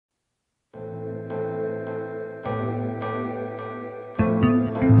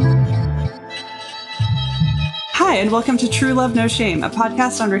Hi, and welcome to True Love No Shame, a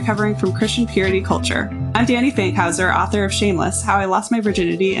podcast on recovering from Christian purity culture. I'm Danny Fankhauser, author of Shameless, How I Lost My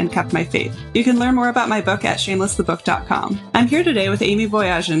Virginity and Kept My Faith. You can learn more about my book at shamelessthebook.com. I'm here today with Amy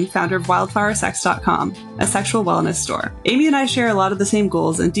Boyajian, founder of wildflowersex.com, a sexual wellness store. Amy and I share a lot of the same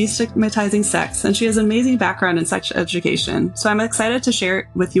goals in destigmatizing sex, and she has an amazing background in sex education, so I'm excited to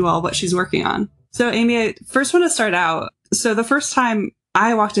share with you all what she's working on. So Amy, I first want to start out. So the first time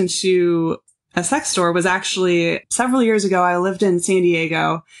I walked into a sex store was actually several years ago. I lived in San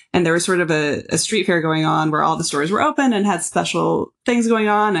Diego, and there was sort of a street fair going on where all the stores were open and had special things going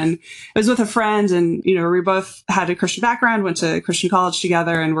on. And I was with a friend, and, we both had a Christian background, went to Christian college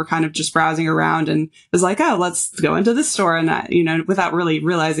together, and we're kind of just browsing around and was like, oh, let's go into this store. And, without really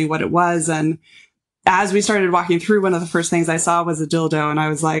realizing what it was. And as we started walking through, one of the first things I saw was a dildo. And I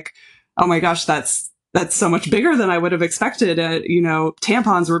was like, oh my gosh, that's so much bigger than I would have expected.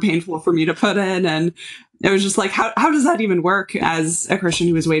 Tampons were painful for me to put in. And it was just like, how does that even work as a Christian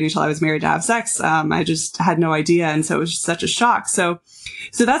who was waiting until I was married to have sex? I just had no idea. And so it was just such a shock. So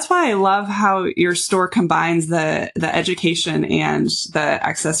that's why I love how your store combines the education and the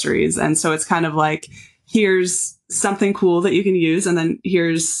accessories. And so it's kind of like, here's something cool that you can use, and then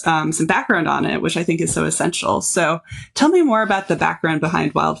here's some background on it, which I think is so essential. So tell me more about the background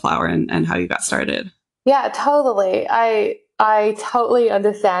behind Wildflower and how you got started. Yeah, totally. I totally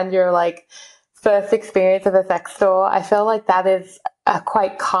understand your first experience of a sex store. I feel like that is a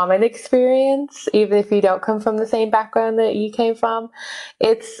quite common experience, even if you don't come from the same background that you came from.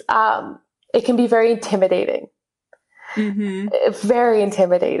 It can be very intimidating. Mm-hmm. It's very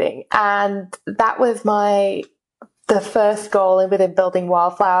intimidating. And that was the first goal within building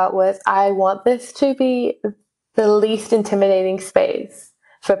Wildflower was I want this to be the least intimidating space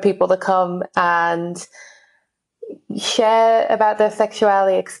for people to come and share about their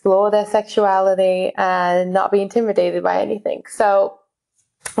sexuality, explore their sexuality, and not be intimidated by anything. So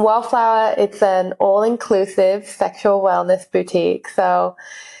Wildflower, it's an all-inclusive sexual wellness boutique. So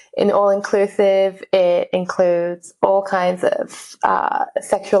in all-inclusive, it includes all kinds of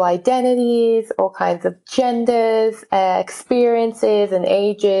sexual identities, all kinds of genders, experiences, and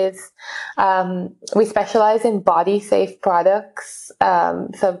ages. We specialize in body-safe products.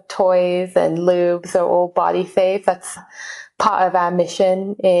 So toys and lubes are all body-safe. That's part of our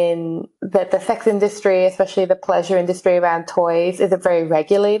mission in that the sex industry, especially the pleasure industry around toys, is very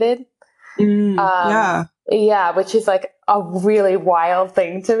regulated. Yeah, which is a really wild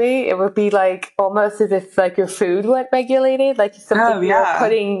thing to me. It would be almost as if your food weren't regulated, something you're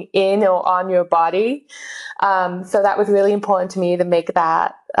putting in or on your body. So that was really important to me to make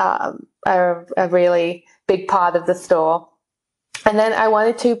that a really big part of the store. And then I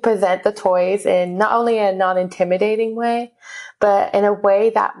wanted to present the toys in not only a non-intimidating way, but in a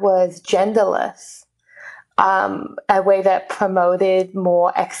way that was genderless. A way that promoted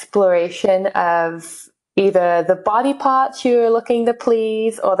more exploration of either the body parts you were looking to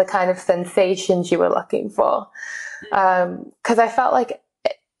please or the kind of sensations you were looking for. Because I felt like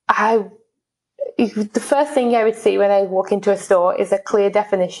the first thing I would see when I walk into a store is a clear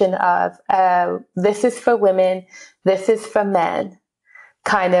definition of this is for women, this is for men,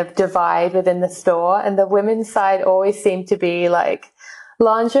 kind of divide within the store. And the women's side always seemed to be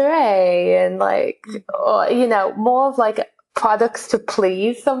lingerie and more of products to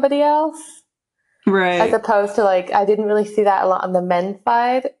please somebody else. Right. As opposed to I didn't really see that a lot on the men's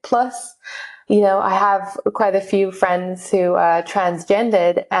side. Plus, I have quite a few friends who are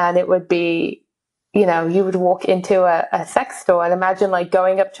transgendered, and it would be, you would walk into a sex store and imagine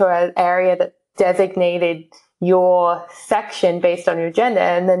going up to an area that designated your section based on your gender,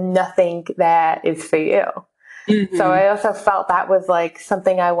 and then nothing there is for you. Mm-hmm. So I also felt that was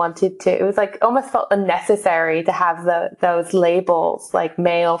something I wanted to, it was almost felt unnecessary to have those labels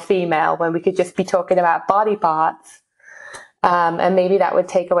male, female, when we could just be talking about body parts. And maybe that would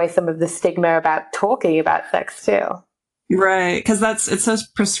take away some of the stigma about talking about sex too. Right. Because it's so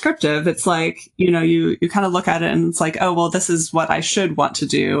prescriptive. It's you kind of look at it and it's oh, well, this is what I should want to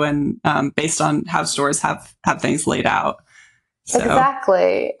do. And based on how stores have things laid out. So.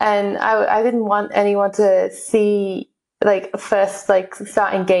 Exactly. And I didn't want anyone to see first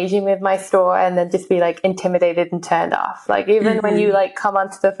start engaging with my store and then just be intimidated and turned off. Even when you come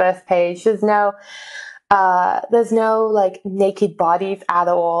onto the first page, there's no naked bodies at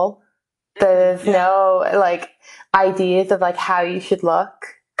all. There's no ideas of how you should look,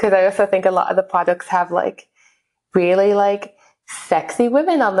 because I also think a lot of the products have really sexy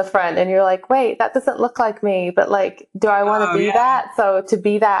women on the front, and you're wait, that doesn't look like me, but do I want to be that? So to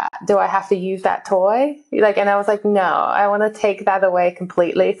be that, do I have to use that toy? And I was no, I want to take that away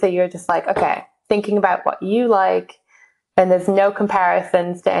completely. So you're just okay, thinking about what you like, and there's no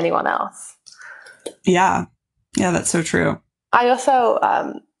comparisons to anyone else. Yeah. Yeah, that's so true. I also,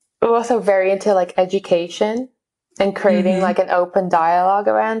 we're also very into like education and creating like an open dialogue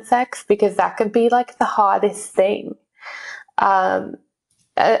around sex, because that could be like the hardest thing.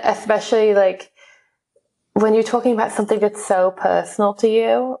 Especially like when you're talking about something that's so personal to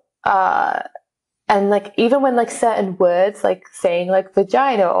you, and like even when like certain words like saying like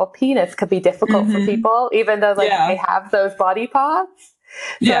vagina or penis could be difficult for people, even though like they have those body parts.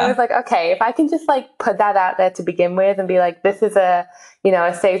 So I was like, okay, if I can just like put that out there to begin with and be like, this is a, you know,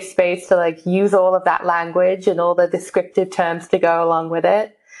 a safe space to like use all of that language and all the descriptive terms to go along with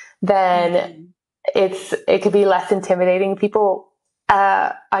it, then it could be less intimidating. People,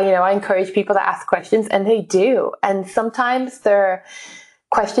 I encourage people to ask questions, and they do. And sometimes they're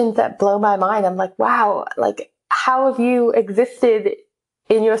questions that blow my mind. I'm like, wow, like how have you existed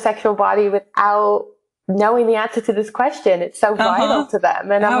in your sexual body without knowing the answer to this question? It's so vital to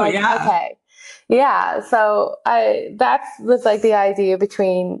them. And I'm like, okay. Yeah. So that was like the idea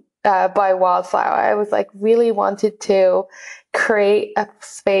between by Wildflower. I was like really wanted to create a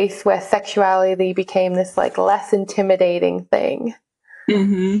space where sexuality became this like less intimidating thing.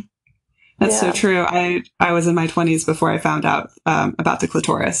 That's so true. I was in my 20s before I found out about the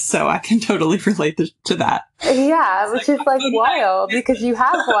clitoris, so I can totally relate to that. Yeah, which is like wild, because you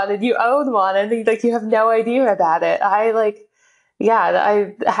have one and you own one, and like you have no idea about it. I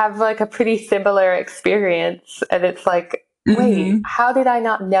have like a pretty similar experience, and it's like, wait, how did I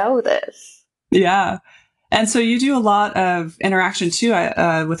not know this? Yeah. And so you do a lot of interaction too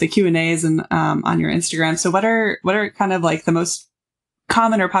with the Q&As and on your Instagram. So what are kind of like the most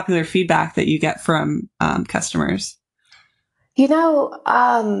common or popular feedback that you get from customers? You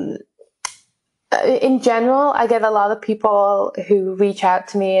know, in general, I get a lot of people who reach out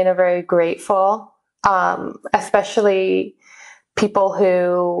to me and are very grateful, especially people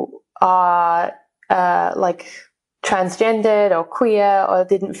who are like transgendered or queer, or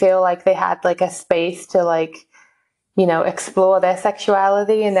didn't feel like they had like a space to like, you know, explore their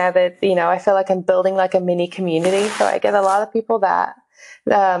sexuality. And now that, you know, I feel like I'm building like a mini community. So I get a lot of people that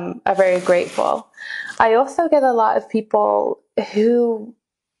are very grateful. I also get a lot of people who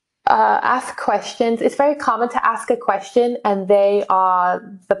ask questions. It's very common to ask a question and they are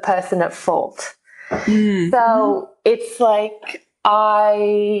the person at fault. So it's like,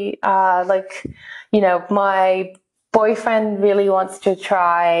 my boyfriend really wants to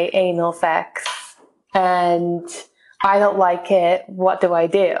try anal sex and I don't like it. What do I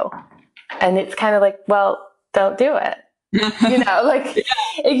do? And it's kind of like, well, don't do it. You know, like,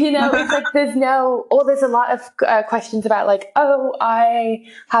 you know, it's like there's a lot of questions about like, oh, I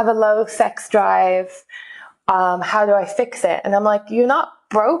have a low sex drive. How do I fix it? And I'm like, you're not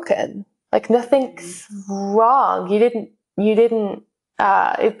broken. Like nothing's wrong. You didn't, is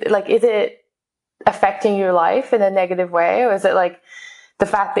it affecting your life in a negative way? Or is it like the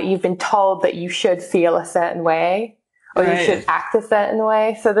fact that you've been told that you should feel a certain way or you should act a certain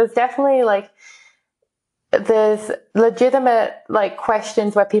way? So there's definitely like, there's legitimate like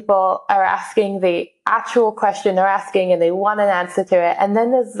questions where people are asking the actual question they're asking and they want an answer to it. And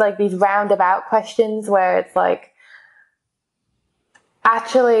then there's like these roundabout questions where it's like,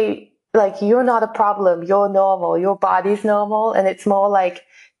 actually, like, you're not a problem. You're normal. Your body's normal. And it's more like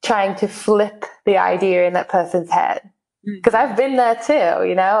trying to flip the idea in that person's head. Because I've been there too,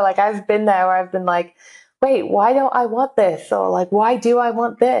 you know, like I've been there where I've been like, wait, why don't I want this? Or like, why do I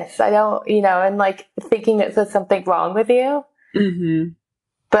want this? I don't, you know, and like thinking that there's something wrong with you.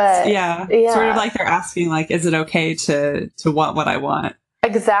 But yeah, sort of like they're asking, like, is it okay to want what I want?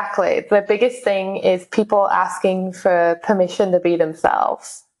 Exactly. The biggest thing is people asking for permission to be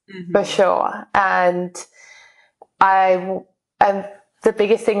themselves, for sure. And the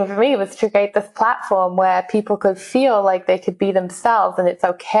biggest thing for me was to create this platform where people could feel like they could be themselves and it's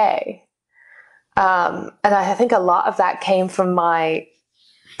okay. And I think a lot of that came from my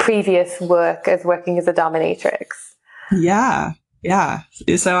previous work as working as a dominatrix. Yeah.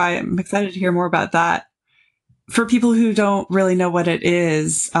 So I'm excited to hear more about that. For people who don't really know what it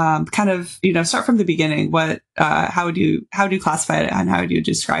is, kind of, you know, start from the beginning. How do you classify it and how do you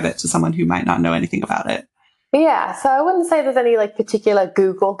describe it to someone who might not know anything about it? Yeah, so I wouldn't say there's any like particular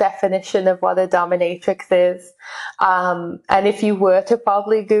Google definition of what a dominatrix is. And if you were to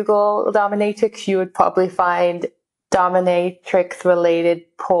probably Google dominatrix, you would probably find dominatrix related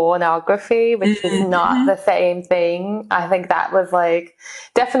pornography, which is not the same thing. I think that was like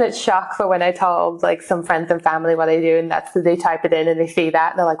definite shock for when I told like some friends and family what I do, and that's they type it in and they see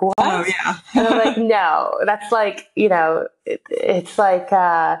that and they're like, what? Oh yeah. And I'm like, no, that's like, you know, it's like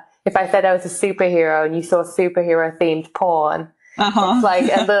if I said I was a superhero and you saw superhero themed porn, Uh-huh. it's like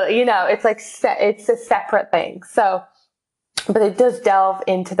a little, it's like it's a separate thing. So, but it does delve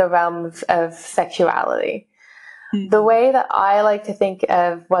into the realm of sexuality. The way that I like to think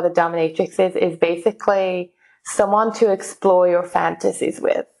of what a dominatrix is basically someone to explore your fantasies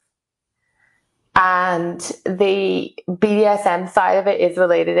with. And the BDSM side of it is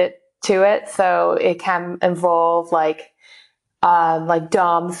related to it. So it can involve like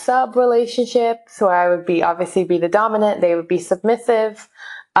dom sub relationships where I would obviously be the dominant, they would be submissive.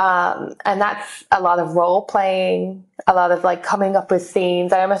 And that's a lot of role playing, a lot of like coming up with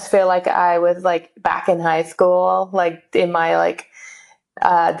scenes. I almost feel like I was like back in high school, like in my like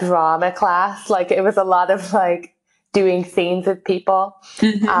drama class. Like it was a lot of like doing scenes with people.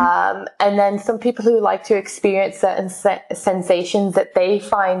 And then some people who like to experience certain sensations that they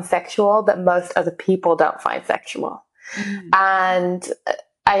find sexual that most other people don't find sexual. And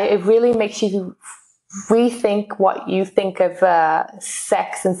it really makes you rethink what you think of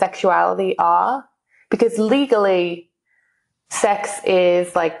sex and sexuality are, because legally sex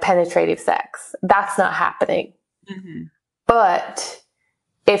is like penetrative sex. That's not happening. But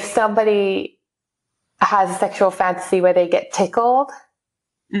if somebody has a sexual fantasy where they get tickled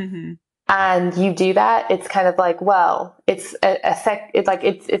and you do that, it's kind of like, well, it's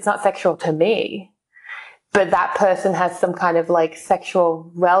it's not sexual to me, but that person has some kind of like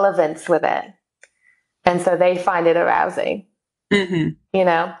sexual relevance with it. And so they find it arousing, Right.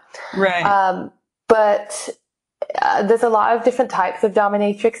 But there's a lot of different types of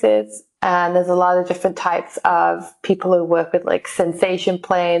dominatrixes, and there's a lot of different types of people who work with like sensation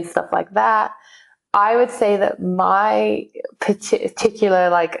play and stuff like that. I would say that my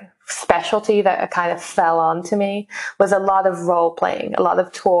particular like specialty that kind of fell onto me was a lot of role playing, a lot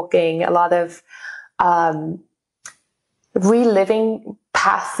of talking, a lot of reliving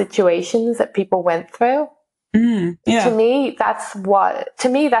past situations that people went through. To me, that's what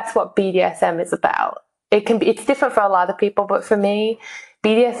BDSM is about. It's different for a lot of people, but for me,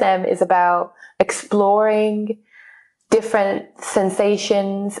 BDSM is about exploring different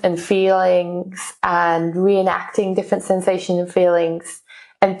sensations and feelings and reenacting different sensations and feelings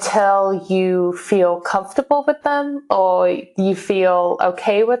until you feel comfortable with them or you feel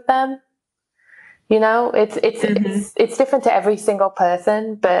okay with them. It's different to every single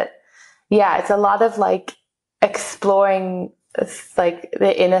person, but yeah, it's a lot of like exploring like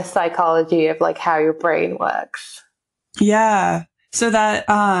the inner psychology of like how your brain works. Yeah. So that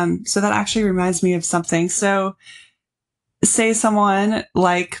actually reminds me of something. So say someone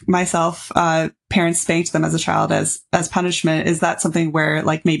like myself, parents spanked them as a child as punishment. Is that something where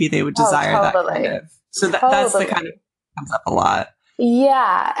like maybe they would desire that kind of? So that's the kind of comes up a lot.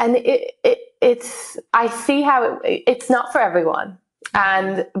 Yeah, and it's I see how it's not for everyone.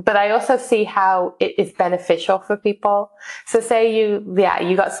 But I also see how it is beneficial for people. So say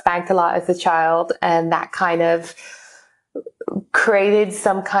you got spanked a lot as a child, and that kind of created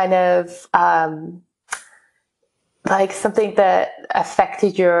some kind of like something that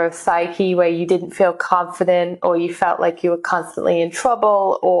affected your psyche where you didn't feel confident, or you felt like you were constantly in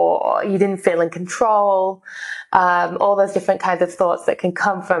trouble, or you didn't feel in control. All those different kinds of thoughts that can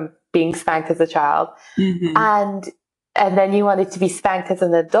come from being spanked as a child. And then you wanted to be spanked as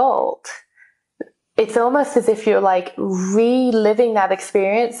an adult. It's almost as if you're like reliving that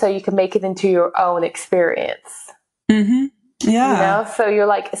experience so you can make it into your own experience. Yeah. So you're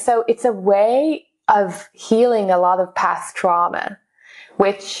like, so it's a way of healing a lot of past trauma,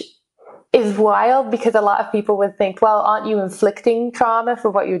 which is wild because a lot of people would think, well, aren't you inflicting trauma for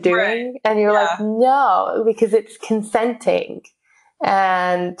what you're doing? Right. And you're like, no, because it's consenting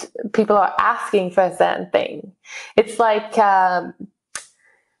and people are asking for a certain thing. It's like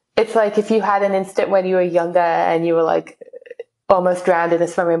if you had an instant when you were younger and you were like almost drowned in a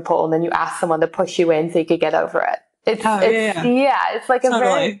swimming pool, and then you asked someone to push you in so you could get over it. It's like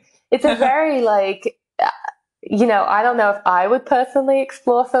totally. It's a very like, I don't know if I would personally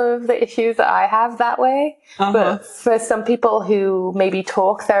explore some of the issues that I have that way, but for some people who maybe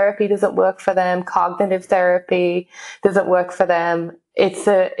talk therapy doesn't work for them, cognitive therapy doesn't work for them, it's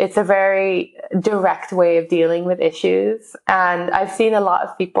a very direct way of dealing with issues. And I've seen a lot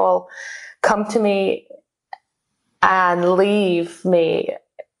of people come to me and leave me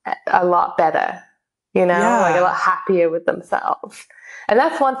a lot better, like a lot happier with themselves. And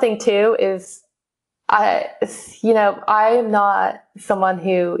that's one thing too, is I am not someone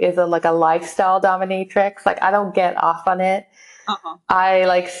who is a lifestyle dominatrix. Like I don't get off on it.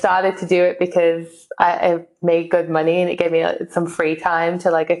 I started to do it because I made good money and it gave me some free time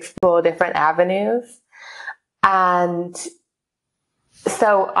to explore different avenues. And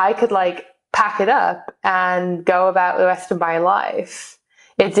so I could like pack it up and go about the rest of my life.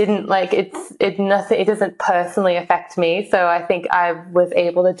 It didn't like it nothing. It doesn't personally affect me. So I think I was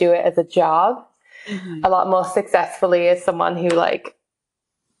able to do it as a job a lot more successfully as someone who like,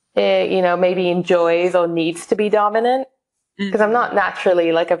 maybe enjoys or needs to be dominant. Because I'm not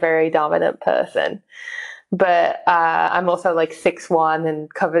naturally like a very dominant person, but I'm also like 6'1"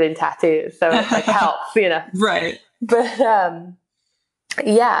 and covered in tattoos, so it like helps, Right. But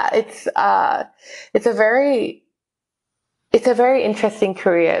yeah, it's a very interesting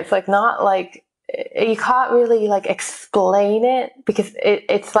career. It's like not like you can't really like explain it because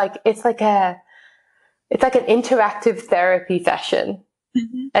it's like an interactive therapy session,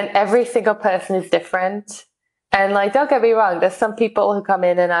 and every single person is different. And like, don't get me wrong, there's some people who come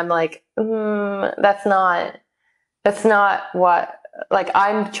in and I'm like, that's not what, like,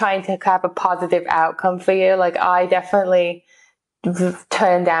 I'm trying to have a positive outcome for you. Like, I definitely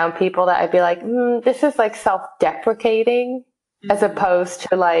turn down people that I'd be like, this is like self-deprecating as opposed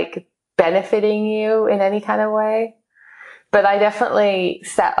to like benefiting you in any kind of way. But I definitely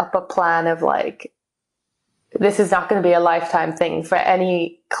set up a plan of like, this is not going to be a lifetime thing for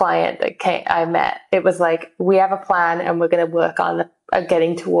any client that I met. It was like, we have a plan and we're going to work on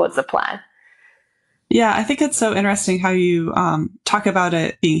getting towards the plan. Yeah, I think it's so interesting how you talk about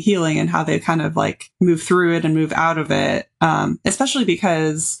it being healing and how they kind of like move through it and move out of it, especially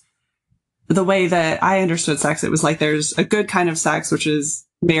because the way that I understood sex, it was like there's a good kind of sex, which is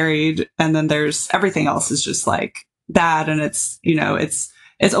married, and then there's everything else is just like bad, and it's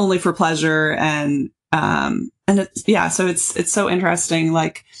it's only for pleasure, and it's so it's so interesting.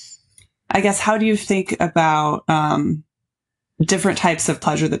 Like, I guess, how do you think about different types of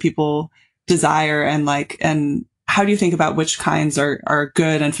pleasure that people desire, and how do you think about which kinds are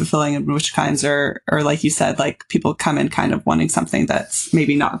good and fulfilling and which kinds are like you said, like people come in kind of wanting something that's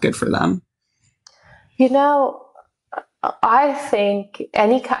maybe not good for them? I think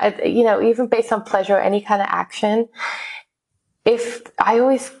any kind, even based on pleasure or any kind of action, if I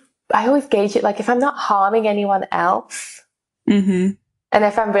always gauge it, like if I'm not harming anyone else, and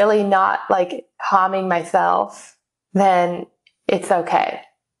if I'm really not like harming myself, then it's okay.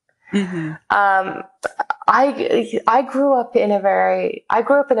 I grew up in a very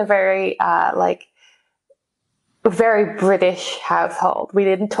like very British household. We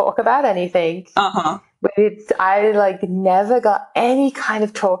didn't talk about anything. I like never got any kind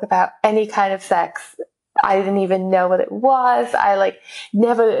of talk about any kind of sex. I didn't even know what it was. I like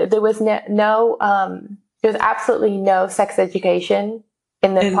never, there was there was absolutely no sex education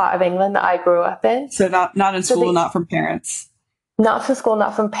in the part of England that I grew up in. So not in school, not from parents. Not from school,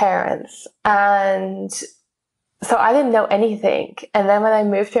 not from parents. And so I didn't know anything. And then when I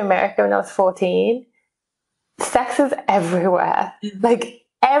moved to America when I was 14, sex is everywhere. Like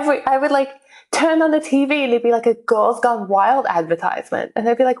I would like turn on the TV and it'd be like a Girls Gone Wild advertisement. And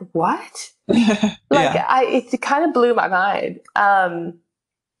I'd be like, what? It kind of blew my mind.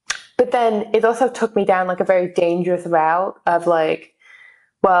 But then it also took me down like a very dangerous route of like,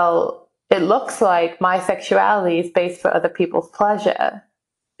 well, it looks like my sexuality is based for other people's pleasure.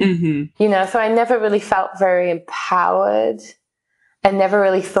 So I never really felt very empowered and never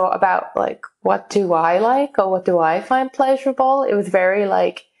really thought about like, what do I like or what do I find pleasurable? It was very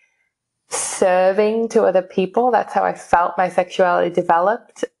like serving to other people. That's how I felt my sexuality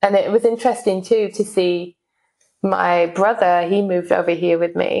developed. And it was interesting too to see my brother, he moved over here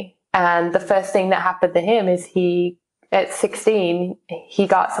with me. And the first thing that happened to him is at 16, he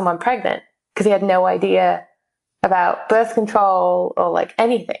got someone pregnant because he had no idea about birth control or like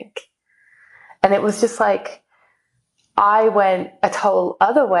anything. And it was just like, I went a total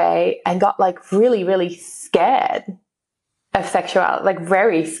other way and got like really, really scared of sexuality, like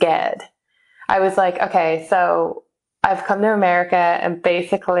very scared. I was like, okay, so I've come to America and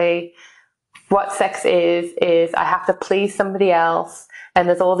basically what sex is I have to please somebody else, and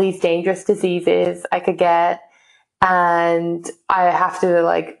there's all these dangerous diseases I could get, and I have to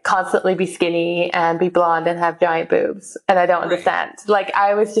like constantly be skinny and be blonde and have giant boobs, and I don't understand. Like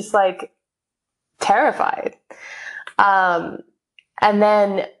I was just like terrified. And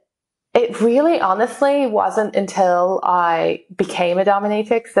then it really honestly wasn't until I became a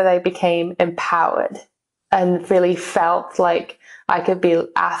dominatrix that I became empowered and really felt like I could be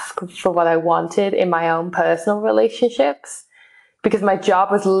asked for what I wanted in my own personal relationships, because my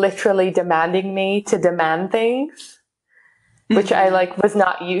job was literally demanding me to demand things, which I like was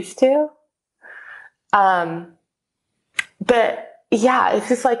not used to. But yeah, it's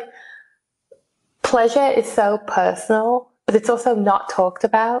just like pleasure is so personal, but it's also not talked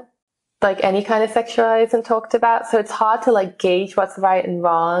about. like any kind of sexualized and talked about. So it's hard to like gauge what's right and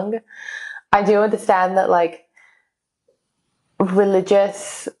wrong. I do understand that like a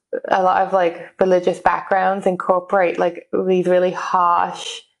lot of like religious backgrounds incorporate like these really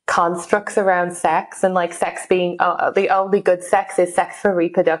harsh constructs around sex, and like sex being the only good sex is sex for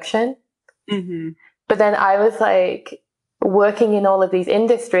reproduction. Mm-hmm. But then I was like working in all of these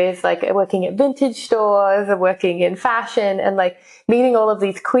industries, like working at vintage stores or working in fashion, and like meeting all of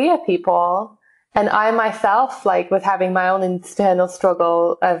these queer people. And I myself like was having my own internal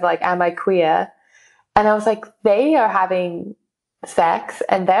struggle of like, am I queer? And I was like, they are having sex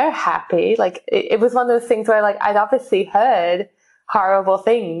and they're happy. Like it was one of those things where like I'd obviously heard horrible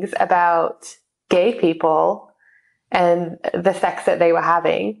things about gay people and the sex that they were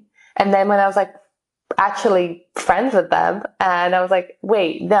having. And then when I was like actually friends with them, and I was like,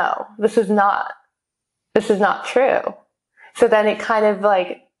 wait, no, this is not true. So then it kind of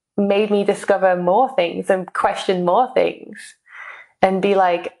like made me discover more things and question more things and be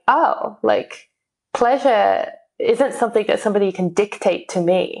like, oh, like pleasure isn't something that somebody can dictate to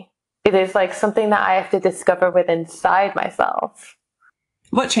me. It is like something that I have to discover within inside myself.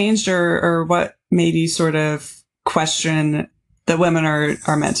 What changed or what made you sort of question that women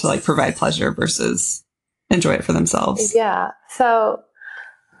are meant to like provide pleasure versus enjoy it for themselves? Yeah. So,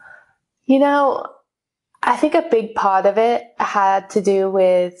 I think a big part of it had to do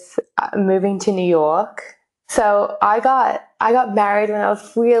with moving to New York. So I got married when I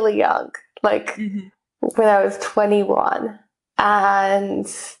was really young, like when I was 21. And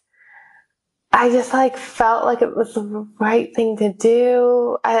I just like felt like it was the right thing to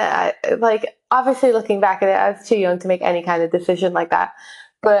do. I like, obviously looking back at it, I was too young to make any kind of decision like that.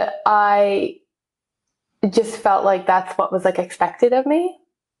 But I just felt like that's what was like expected of me.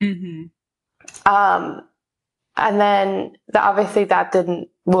 Mm-hmm. And then obviously that didn't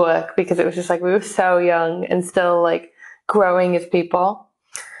work because it was just like we were so young and still like growing as people.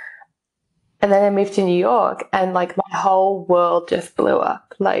 And then I moved to New York and like my whole world just blew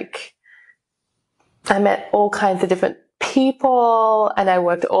up. Like I met all kinds of different people and I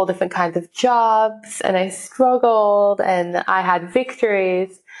worked all different kinds of jobs and I struggled and I had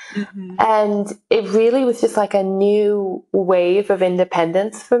victories. Mm-hmm. And it really was just like a new wave of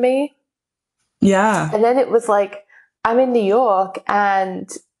independence for me. Yeah. And then it was like, I'm in New York and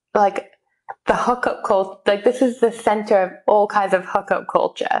like the hookup culture, like this is the center of all kinds of hookup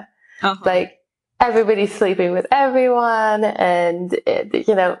culture. Uh-huh. Like everybody's sleeping with everyone and,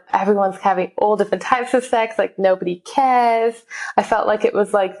 everyone's having all different types of sex. Like nobody cares. I felt like it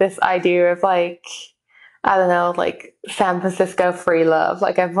was like this idea of like, I don't know, like San Francisco free love.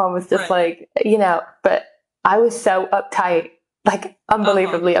 Like everyone was just right. Like, but I was so uptight. Like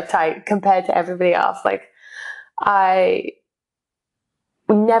unbelievably uptight compared to everybody else. Like I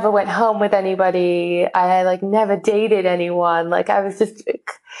never went home with anybody. I like never dated anyone. Like I was just,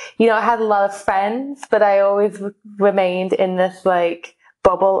 I had a lot of friends, but I always remained in this like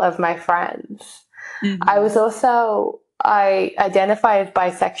bubble of my friends. Mm-hmm. I identify as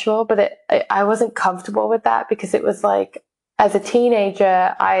bisexual, but I wasn't comfortable with that because it was like, as a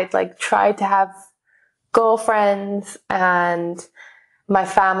teenager, I'd like tried to have girlfriends and my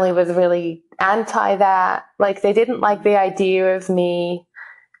family was really anti that. Like they didn't like the idea of me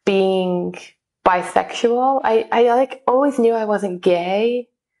being bisexual. I like always knew I wasn't gay,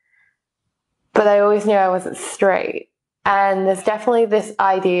 but I always knew I wasn't straight. And there's definitely this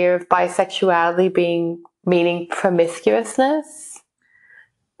idea of bisexuality meaning promiscuousness,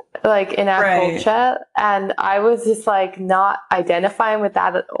 like in our culture. And I was just like not identifying with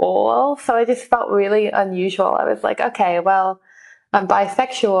that at all. So I just felt really unusual. I was like, okay, well, I'm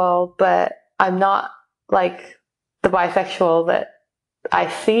bisexual, but I'm not like the bisexual that I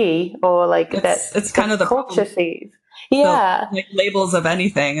see or like it's kind of the culture sees. Yeah. So, like labels of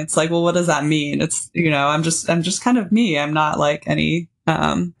anything. It's like, well, what does that mean? It's, I'm just kind of me. I'm not like any,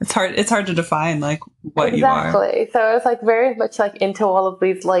 it's hard to define like what you are. Exactly. So I was like very much like into all of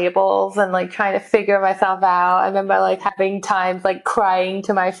these labels and like trying to figure myself out. I remember like having times like crying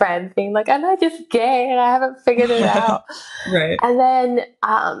to my friends being like, I'm not just gay and I haven't figured it out. Right. And then,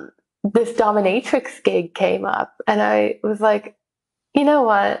 this dominatrix gig came up and I was like, you know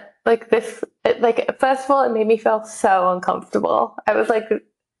what? Like this, first of all, it made me feel so uncomfortable. I was like,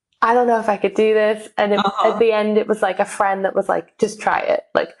 I don't know if I could do this. And at the end, it was like a friend that was like, just try it.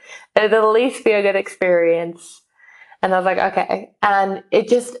 Like it'll at least be a good experience. And I was like, okay. And it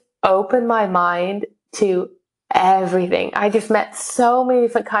just opened my mind to everything. I just met so many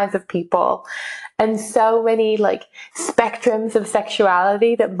different kinds of people and so many like spectrums of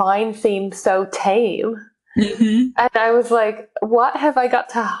sexuality that mine seemed so tame. Mm-hmm. And I was like, what have I got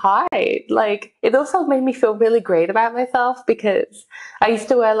to hide? Like, it also made me feel really great about myself because I used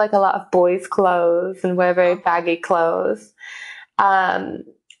to wear like a lot of boys' clothes and wear very baggy clothes. Um,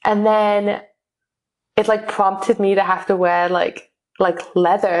 and then it like prompted me to have to wear like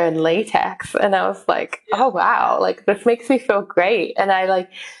leather and latex. And I was like, oh wow, like this makes me feel great. And I like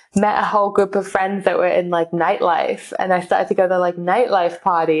met a whole group of friends that were in like nightlife, and I started to go to like nightlife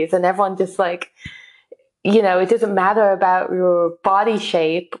parties, and everyone just like, it doesn't matter about your body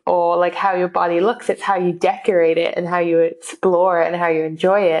shape or like how your body looks. It's how you decorate it and how you explore it and how you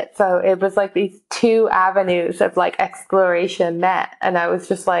enjoy it. So it was like these two avenues of like exploration met. And I was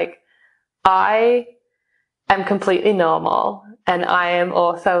just like, I am completely normal. And I am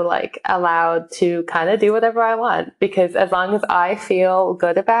also like allowed to kind of do whatever I want, because as long as I feel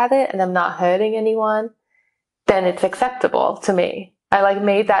good about it and I'm not hurting anyone, then it's acceptable to me. I like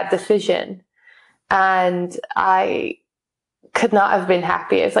made that decision. And I could not have been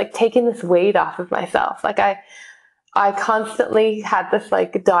happier. It's like taking this weight off of myself. Like I constantly had this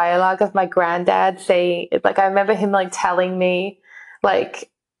like dialogue of my granddad saying, like, I remember him like telling me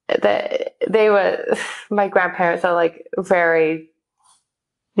like that my grandparents are like very,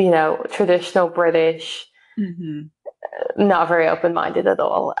 traditional British, Mm-hmm. not very open-minded at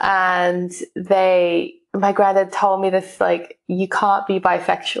all. And my granddad told me this, like, you can't be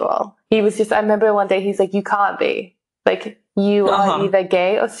bisexual. I remember one day he's like, you can't be. Like, you are either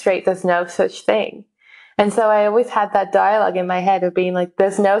gay or straight. There's no such thing. And so I always had that dialogue in my head of being like,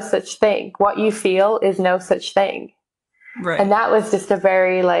 there's no such thing. What you feel is no such thing. Right. And that was just a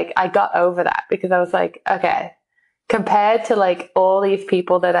very, like, I got over that because I was like, okay, compared to like all these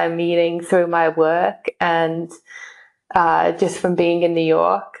people that I'm meeting through my work and just from being in New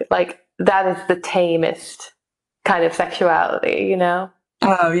York, like that is the tamest kind of sexuality,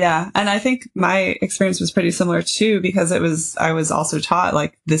 Oh yeah. And I think my experience was pretty similar too, because I was also taught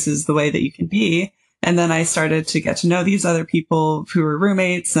like, this is the way that you can be. And then I started to get to know these other people who were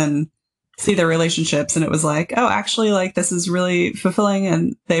roommates and see their relationships. And it was like, oh, actually, like this is really fulfilling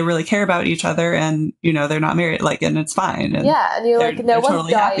and they really care about each other and, they're not married, like, and it's fine. And yeah. And you're like, no one's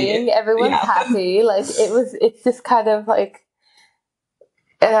totally dying. happy. Everyone's happy. Like it's just kind of like,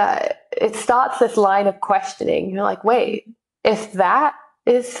 it starts this line of questioning. You're like, wait, if that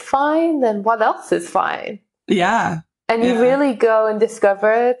is fine, then what else is fine? Yeah. And you really go and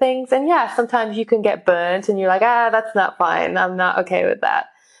discover things. And yeah, sometimes you can get burnt and you're like, that's not fine. I'm not okay with that.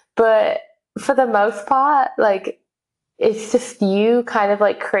 But for the most part, like, it's just you kind of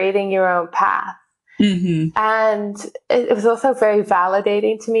like creating your own path. Mm-hmm. And it was also very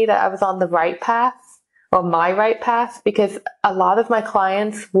validating to me that I was on the right path, or my right path, because a lot of my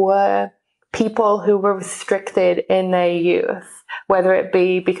clients were people who were restricted in their youth, whether it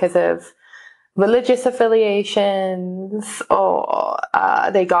be because of religious affiliations or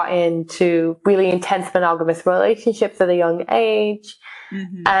they got into really intense monogamous relationships at a young age.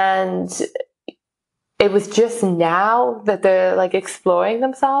 Mm-hmm. And it was just now that they're like exploring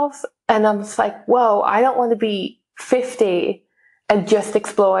themselves. And I'm just like, whoa, I don't want to be 50 and just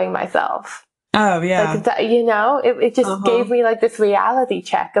exploring myself. Oh yeah. Like that, it just gave me like this reality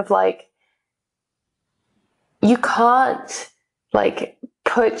check of like, you can't like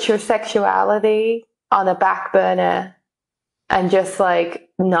put your sexuality on a back burner and just like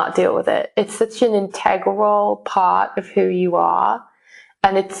not deal with it. It's such an integral part of who you are.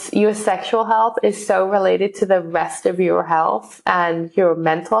 And your sexual health is so related to the rest of your health and your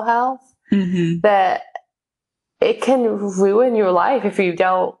mental health that it can ruin your life if you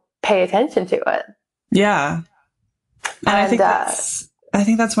don't pay attention to it. Yeah. And I think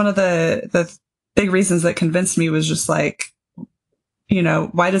that's one of the big reasons that convinced me was just like,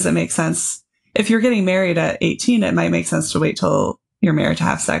 why does it make sense? If you're getting married at 18, it might make sense to wait till you're married to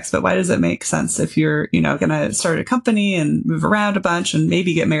have sex. But why does it make sense if you're, going to start a company and move around a bunch and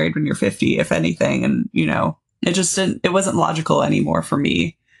maybe get married when you're 50, if anything? And, it wasn't logical anymore for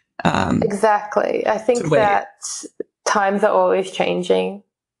me. Exactly. I think that times are always changing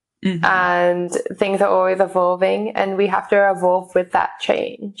and things are always evolving, and we have to evolve with that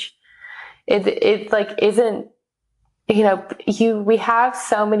change. It like isn't, we have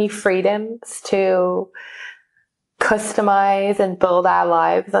so many freedoms to customize and build our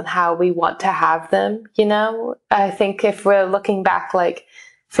lives on how we want to have them. I think if we're looking back like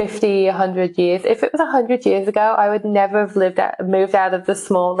 50, 100 years, if it was 100 years ago, I would never have moved out of the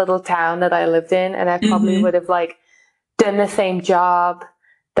small little town that I lived in. And I probably would have like done the same job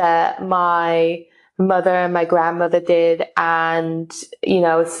that my mother and my grandmother did. And,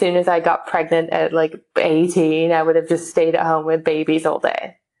 as soon as I got pregnant at like 18, I would have just stayed at home with babies all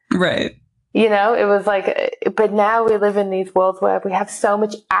day. Right. You know, it was like, but now we live in these worlds where we have so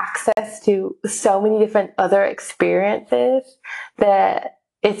much access to so many different other experiences that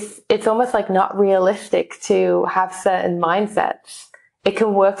it's almost like not realistic to have certain mindsets. It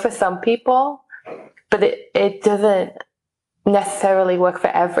can work for some people, but it doesn't necessarily work for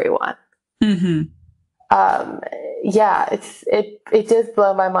everyone. Mm-hmm. Yeah, it does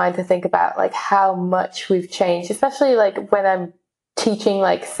blow my mind to think about like how much we've changed, especially like when I'm teaching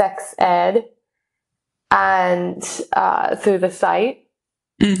like sex ed and through the site.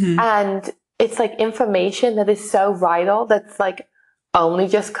 Mm-hmm. And it's like information that is so vital that's like only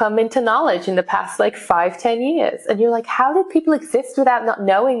just come into knowledge in the past like 5-10 years. And you're like, how did people exist without not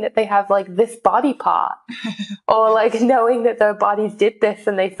knowing that they have like this body part? Or like knowing that their bodies did this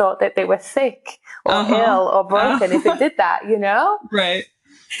and they thought that they were sick or ill or broken if it did that, you know? Right.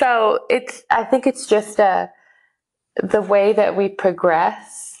 So I think it's just the way that we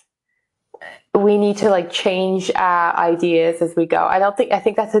progress, we need to like change our ideas as we go. I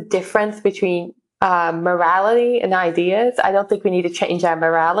think that's a difference between morality and ideas. I don't think we need to change our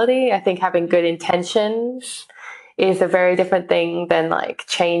morality. I think having good intentions is a very different thing than like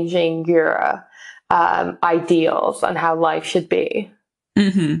changing your ideals on how life should be.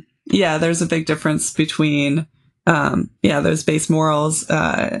 Mm-hmm. Yeah, there's a big difference between, those base morals,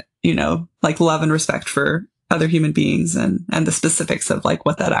 like love and respect for other human beings and the specifics of like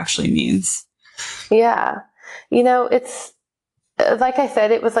what that actually means. Yeah. You know, it's like I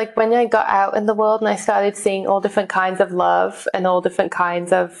said, it was like when I got out in the world and I started seeing all different kinds of love and all different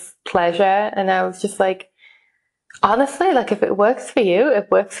kinds of pleasure. And I was just like, honestly, like if it works for you,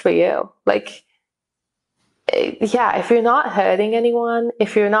 it works for you. Like, yeah, if you're not hurting anyone,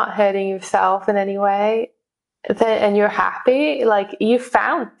 if you're not hurting yourself in any way, then, and you're happy, like you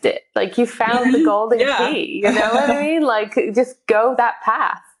found it, like you found the golden key, you know what I mean? Like just go that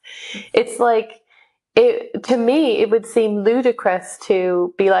path. It's like, to me, it would seem ludicrous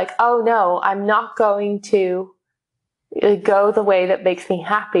to be like, oh no, I'm not going to go the way that makes me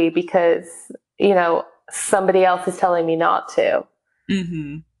happy because, you know, somebody else is telling me not to.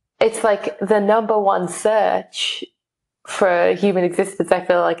 Mm-hmm. It's like the number one search for human existence, I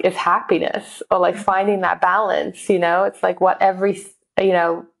feel like, is happiness or like finding that balance, you know? It's like what every, you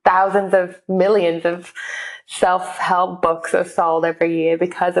know, thousands of millions of self-help books are sold every year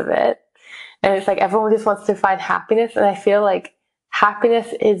because of it. And it's like everyone just wants to find happiness. And I feel like happiness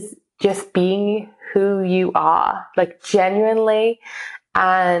is just being who you are, like genuinely,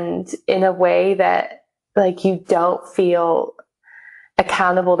 and in a way that like you don't feel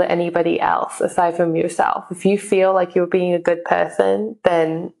accountable to anybody else aside from yourself. If you feel like you're being a good person,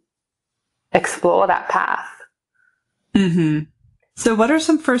 then explore that path. Mm-hmm. So what are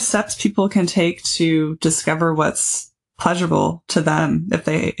some first steps people can take to discover what's pleasurable to them if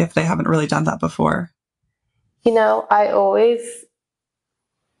they haven't really done that before? You know, I always,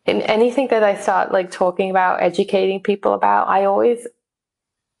 in anything that I start like talking about, educating people about, I always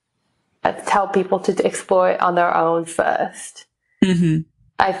tell people to explore it on their own first. Mm-hmm.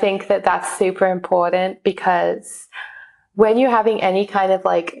 I think that that's super important because when you're having any kind of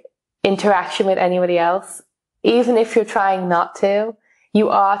like interaction with anybody else, even if you're trying not to, you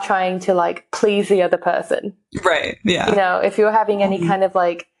are trying to like please the other person. Right. Yeah. You know, if you're having any kind of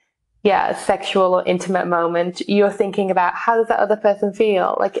like, yeah, sexual or intimate moment, you're thinking about how does that other person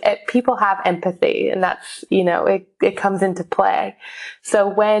feel? Like people have empathy and that's, you know, it comes into play. So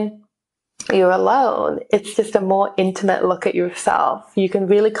when you're alone, it's just a more intimate look at yourself. You can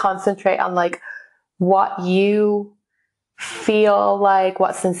really concentrate on like what you feel like,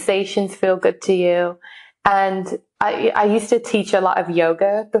 what sensations feel good to you. And I used to teach a lot of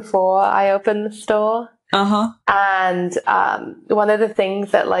yoga before I opened the store. Uh-huh. And one of the things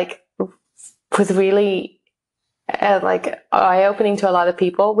that like was really like eye-opening to a lot of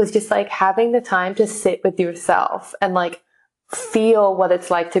people was just like having the time to sit with yourself and like feel what it's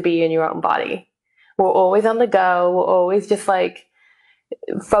like to be in your own body. We're always on the go. We're always just like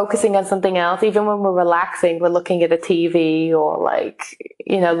focusing on something else. Even when we're relaxing, we're looking at a TV or like,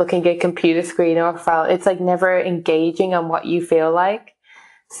 you know, looking at a computer screen or a phone. It's like never engaging on what you feel like.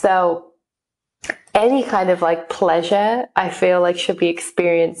 So any kind of like pleasure, I feel like should be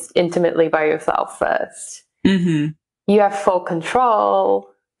experienced intimately by yourself first. Mm-hmm. You have full control.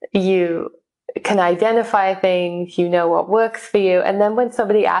 You can identify things. You know what works for you. And then when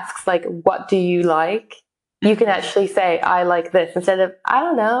somebody asks like, what do you like? You can actually say, I like this instead of, I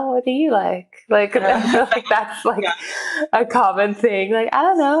don't know, what do you like? Like, I feel like that's like a common thing. Like, I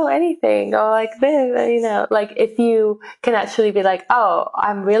don't know, anything. Or like this, you know, like if you can actually be like, oh,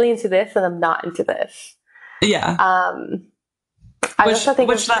 I'm really into this and I'm not into this. Yeah. I also think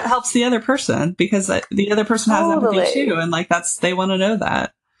which that helps the other person, because the other person has empathy too, and like they want to know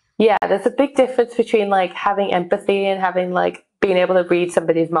that. Yeah, there's a big difference between like having empathy and having like being able to read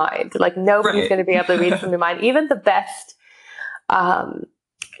somebody's mind. Like nobody's going to be able to read somebody's mind. Even the best,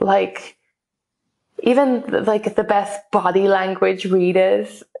 like even like the best body language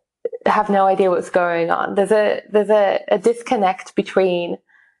readers have no idea what's going on. There's a disconnect between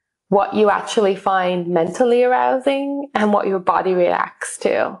what you actually find mentally arousing and what your body reacts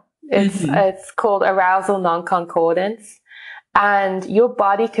to. It's called arousal non-concordance. And your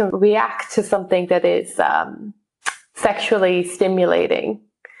body can react to something that is sexually stimulating,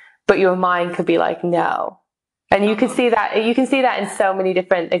 but your mind could be like, no. And you can see that in so many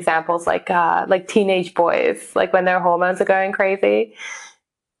different examples, like teenage boys, like when their hormones are going crazy,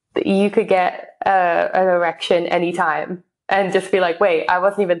 you could get an erection anytime and just be like, wait, I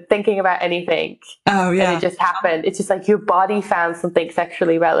wasn't even thinking about anything. Oh, yeah. And it just happened. It's just like your body found something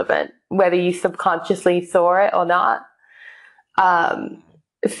sexually relevant, whether you subconsciously saw it or not.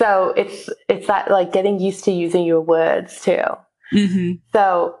 So it's that like getting used to using your words too.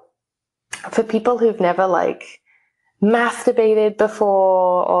 So for people who've never like masturbated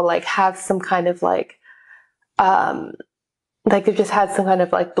before, or like have some kind of like they've just had some kind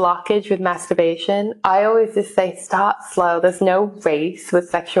of like blockage with masturbation, I always just say start slow. There's no race with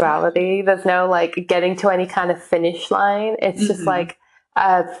sexuality. There's no like getting to any kind of finish line. It's just like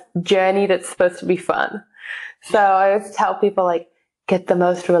a journey that's supposed to be fun. So I always tell people, like, get the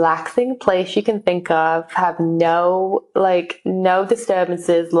most relaxing place you can think of, have no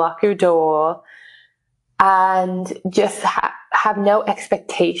disturbances, lock your door, and just have no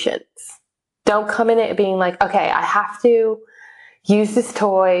expectations. Don't come in it being like, okay, I have to use this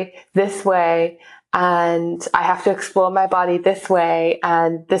toy this way, and I have to explore my body this way,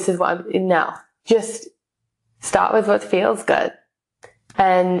 and this is what no. Just start with what feels good.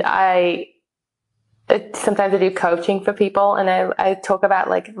 And sometimes I do coaching for people, and I talk about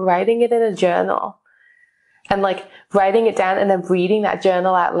like writing it in a journal and like writing it down and then reading that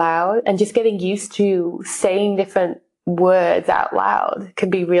journal out loud, and just getting used to saying different words out loud can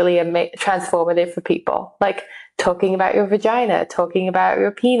be really transformative for people. Like talking about your vagina, talking about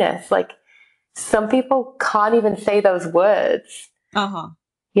your penis. Like some people can't even say those words, so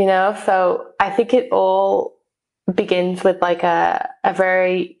I think it all begins with like a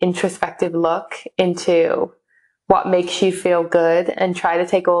very introspective look into what makes you feel good, and try to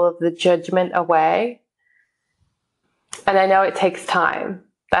take all of the judgment away. And I know it takes time.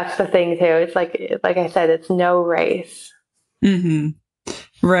 That's the thing too. It's like I said, it's no race.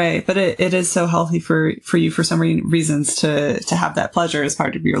 Right. But it is so healthy for you for so many reasons to have that pleasure as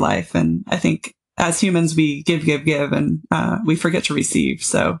part of your life. And I think as humans, we give, and we forget to receive.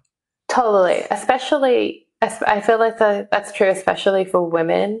 So totally. Especially, I feel like that's true, especially for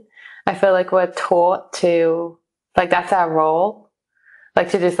women. I feel like we're taught to, like, that's our role,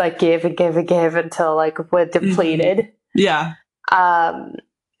 like to just like give and give and give until like we're depleted. Yeah.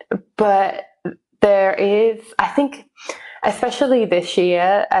 But there is, I think, especially this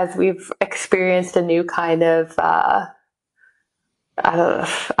year, as we've experienced a new kind of, I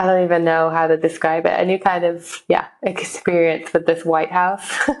don't even know how to describe it, a new kind of, experience with this White House.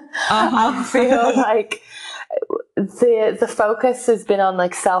 I feel like the focus has been on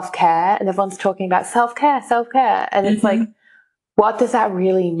like self-care, and everyone's talking about self-care. And it's like, what does that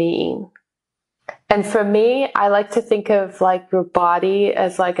really mean? And for me, I like to think of like your body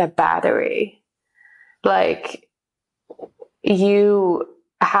as like a battery. Like you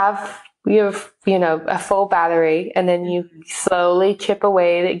have a full battery, and then you slowly chip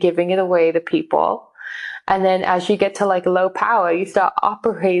away, giving it away to people. And then as you get to like low power, you start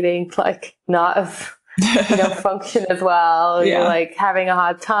operating like not as, function as well. Yeah. You're like having a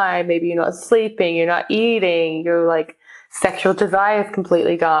hard time. Maybe you're not sleeping, you're not eating, you're like sexual desire is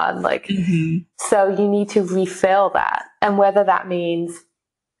completely gone. Like, so you need to refill that. And whether that means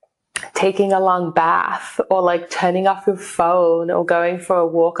taking a long bath, or like turning off your phone, or going for a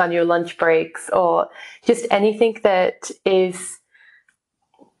walk on your lunch breaks, or just anything that is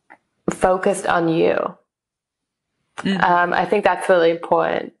focused on you. I think that's really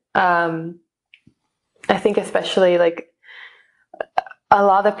important. I think especially like a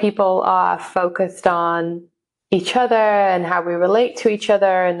lot of people are focused on each other and how we relate to each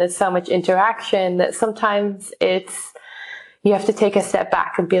other, and there's so much interaction that sometimes you have to take a step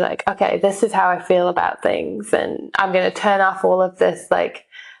back and be like, okay, this is how I feel about things, and I'm going to turn off all of this like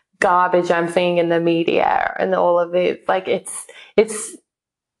garbage I'm seeing in the media and all of it. Like it's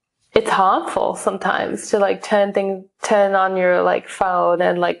it's harmful sometimes to like turn on your like phone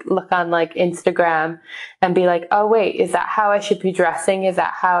and like look on like Instagram and be like, oh wait, is that how I should be dressing? Is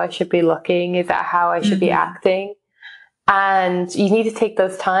that how I should be looking? Is that how I should be acting? And you need to take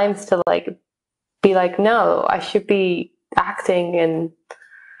those times to like be like, no, I should be acting and,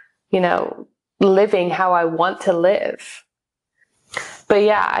 living how I want to live. But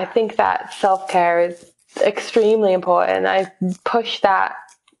yeah, I think that self-care is extremely important. I push that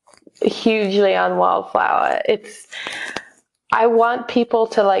hugely on Wildflower. I want people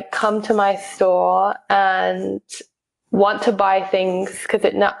to like come to my store and want to buy things because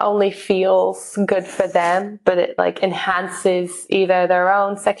it not only feels good for them, but it like enhances either their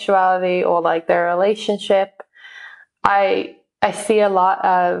own sexuality or like their relationship. I see a lot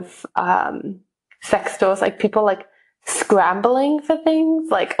of sex stores, like people like scrambling for things,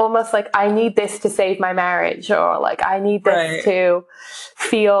 like almost like I need this to save my marriage, or like I need this to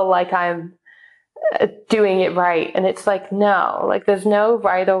feel like I'm doing it right. And it's like, no, like there's no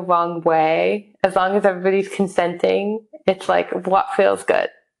right or wrong way. As long as everybody's consenting, it's like what feels good.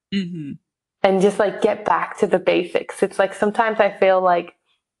 And just like get back to the basics. It's like sometimes I feel like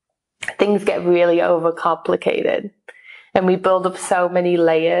things get really overcomplicated and we build up so many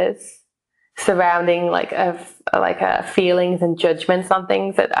layers surrounding like feelings and judgments on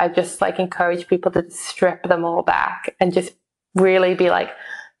things that I just like encourage people to strip them all back and just really be like,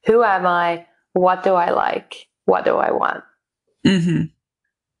 who am I? What do I like? What do I want?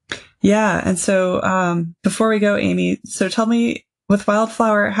 Yeah. And so before we go, Amy, so tell me, with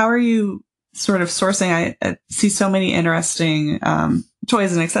Wildflower, how are you sort of sourcing? I see so many interesting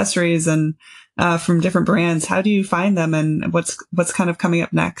toys and accessories and from different brands. How do you find them, and what's kind of coming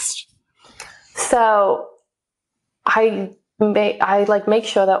up next? So I make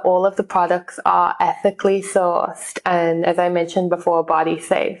sure that all of the products are ethically sourced and, as I mentioned before, body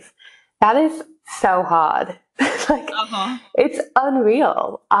safe. That is so hard. Like it's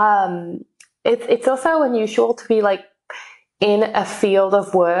unreal. It's also unusual to be like in a field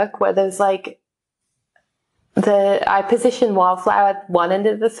of work where there's like I position Wildflower at one end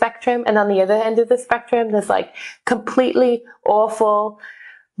of the spectrum, and on the other end of the spectrum there's like completely awful,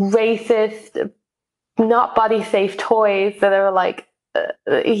 racist, not body safe toys that are like,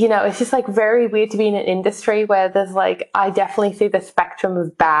 it's just like very weird to be in an industry where there's like, I definitely see the spectrum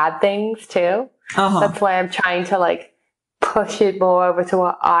of bad things too. That's why I'm trying to like push it more over to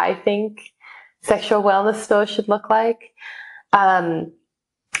what I think sexual wellness stores should look like.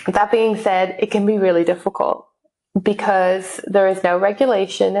 That being said, it can be really difficult because there is no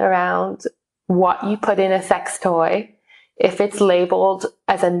regulation around what you put in a sex toy. If it's labeled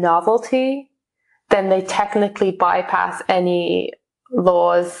as a novelty, then they technically bypass any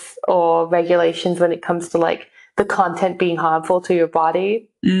laws or regulations when it comes to like the content being harmful to your body.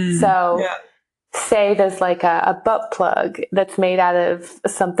 Say there's like a butt plug that's made out of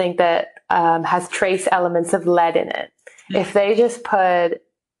something that has trace elements of lead in it. If they just put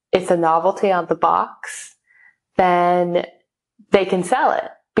it's a novelty on the box, then they can sell it,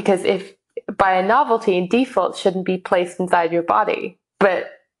 because if by a novelty in default shouldn't be placed inside your body,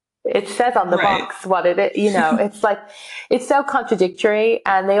 but it says on the box what it is, it's like, it's so contradictory,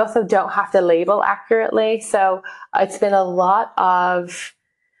 and they also don't have to label accurately. So it's been a lot of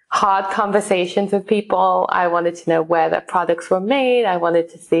hard conversations with people. I wanted to know where the products were made. I wanted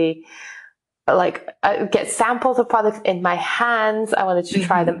to see, like, get samples of products in my hands. I wanted to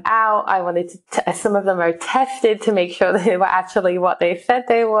try them out. I wanted to, some of them are tested to make sure they were actually what they said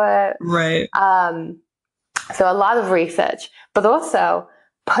they were. So a lot of research, but also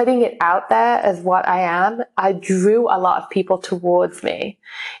putting it out there as what I am. I drew a lot of people towards me.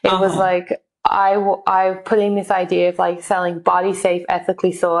 It was like, I put in this idea of like selling body safe,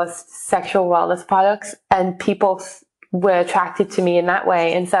 ethically sourced sexual wellness products, and people were attracted to me in that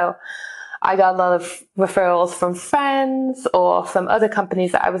way. And so I got a lot of referrals from friends or from other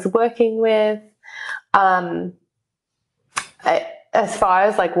companies that I was working with. As far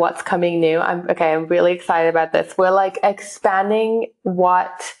as like what's coming new, I'm really excited about this. We're like expanding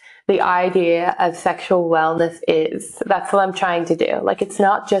what the idea of sexual wellness is. That's what I'm trying to do. Like, it's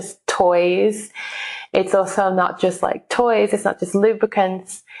not just toys. It's also not just like toys. It's not just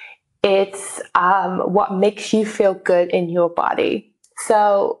lubricants. It's what makes you feel good in your body.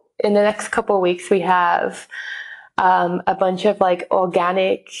 So in the next couple of weeks, we have a bunch of like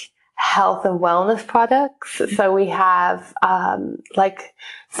organic health and wellness products. So we have like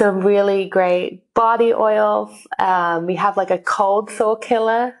some really great body oils. We have like a cold sore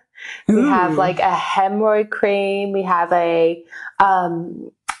killer. We have like a hemorrhoid cream. We have a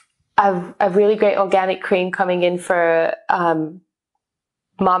really great organic cream coming in for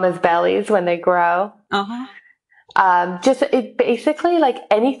mama's bellies when they grow. Just it basically like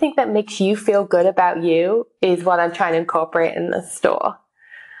anything that makes you feel good about you is what I'm trying to incorporate in the store.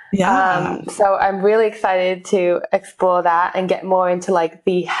 Yeah. So I'm really excited to explore that and get more into like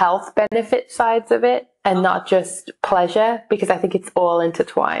the health benefit sides of it and not just pleasure, because I think it's all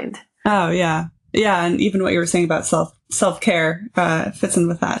intertwined. Oh, yeah. Yeah. And even what you were saying about self-care fits in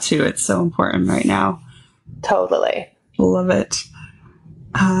with that too. It's so important right now. Totally. Love it.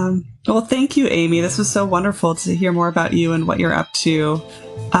 Well, thank you, Amy. This was so wonderful to hear more about you and what you're up to.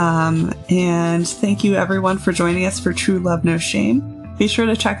 And thank you, everyone, for joining us for True Love No Shame. Be sure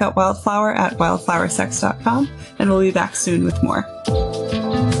to check out Wildflower at wildflowersex.com, and we'll be back soon with more.